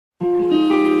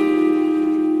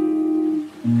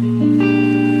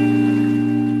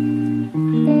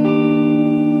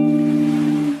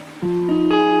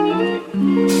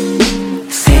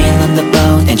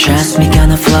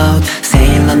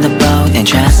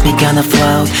trust me gonna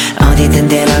float 어디든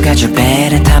데려가줄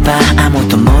배를 타봐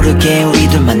아무도 모르게 우리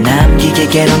둘만 남기게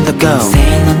get on the go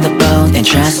Sail on the boat and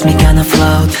trust me gonna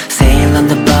float Sail on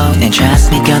the boat and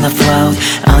trust me gonna float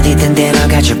어디든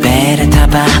데려가줄 배를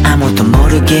타봐 아무도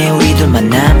모르게 우리 둘만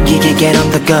남기게 get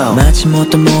on the go 마치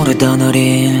뭣도 모르던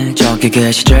어린 저기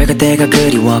그 시절 그때가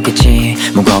그리웠겠지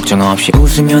뭐 걱정 없이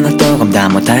웃으며 난 또감다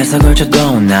못해서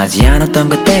걸쳐도 나지 않았던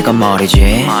그때가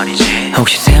말이지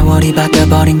혹시 세월이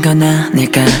바뀌어버린 건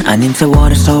아닐까 아님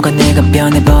세월의 속아 내가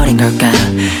변해버린 걸까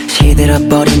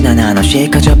시들어버린 난 한없이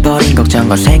커져버린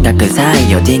걱정과 생각 그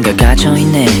사이 어딘가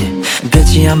갇혀있네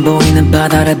끝이 안 보이는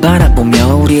바다를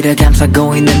바라보며 우리를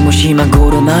감싸고 있는 무심한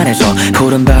구름 아래서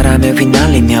푸른 바람에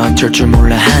휘날리며 어쩔 줄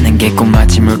몰라 하는 게 꼭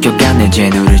마치 물결 같네 제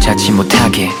눈을 찾지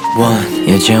못하게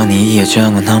One 여전히 이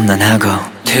여정은 험난하고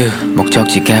Two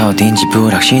목적지가 어딘지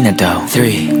불확신해도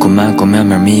Three 꿈만 꾸면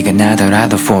멀미가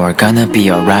나더라도 Four gonna be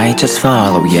alright just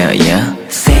follow yeah yeah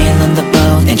Sail on the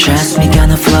boat and trust me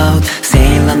gonna float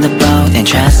Sail on the boat and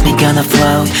trust me gonna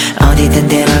float 어디든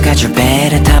데려가줄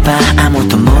배를 타봐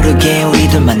아무도 모르게 우리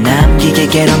둘만 남기게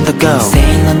get on the go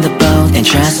Sail on the boat and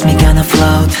trust me gonna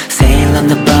float Sail on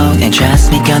the boat and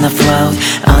trust me gonna float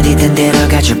어디든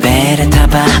데려가줄 배를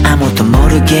타봐 아무도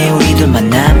모르게 우리 둘만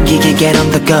남기게 get on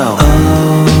the go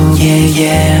Oh yeah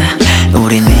yeah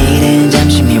우리 내일은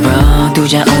잠시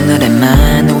미뤄두자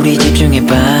오늘에만 우리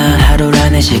집중해봐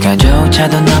하루라는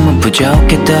시간조차도 너무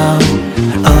부족해도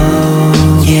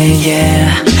Oh yeah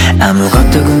yeah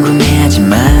아무것도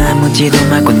궁금해하지마 묻지도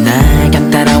말고 날 그냥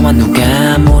따라와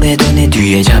누가 뭐래도 내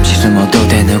뒤에 잠시 숨어도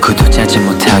돼 누구도 찾지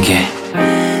못하게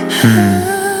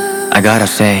I gotta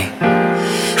say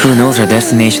Who knows our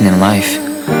destination in life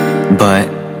But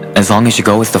as long as you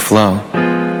go with the flow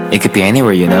It could be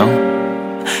anywhere you know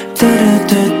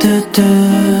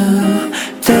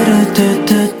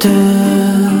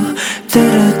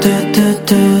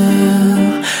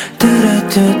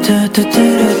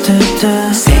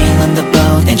Sail on the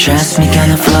boat and trust me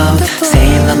gonna float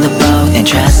Sail on the boat and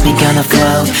trust me gonna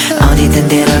float 어디든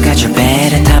데려가줄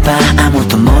배를 타봐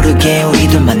아무도 모르게 우리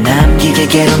둘만 남기게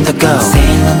get on the go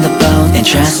Sail on the boat and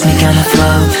trust me gonna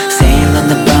float Sail on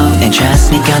the boat and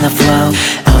trust me gonna float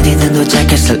어디든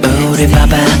도착했을 우릴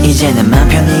봐봐 이제는 맘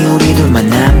편히 우리 둘만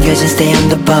남겨진 stay on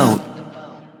the boat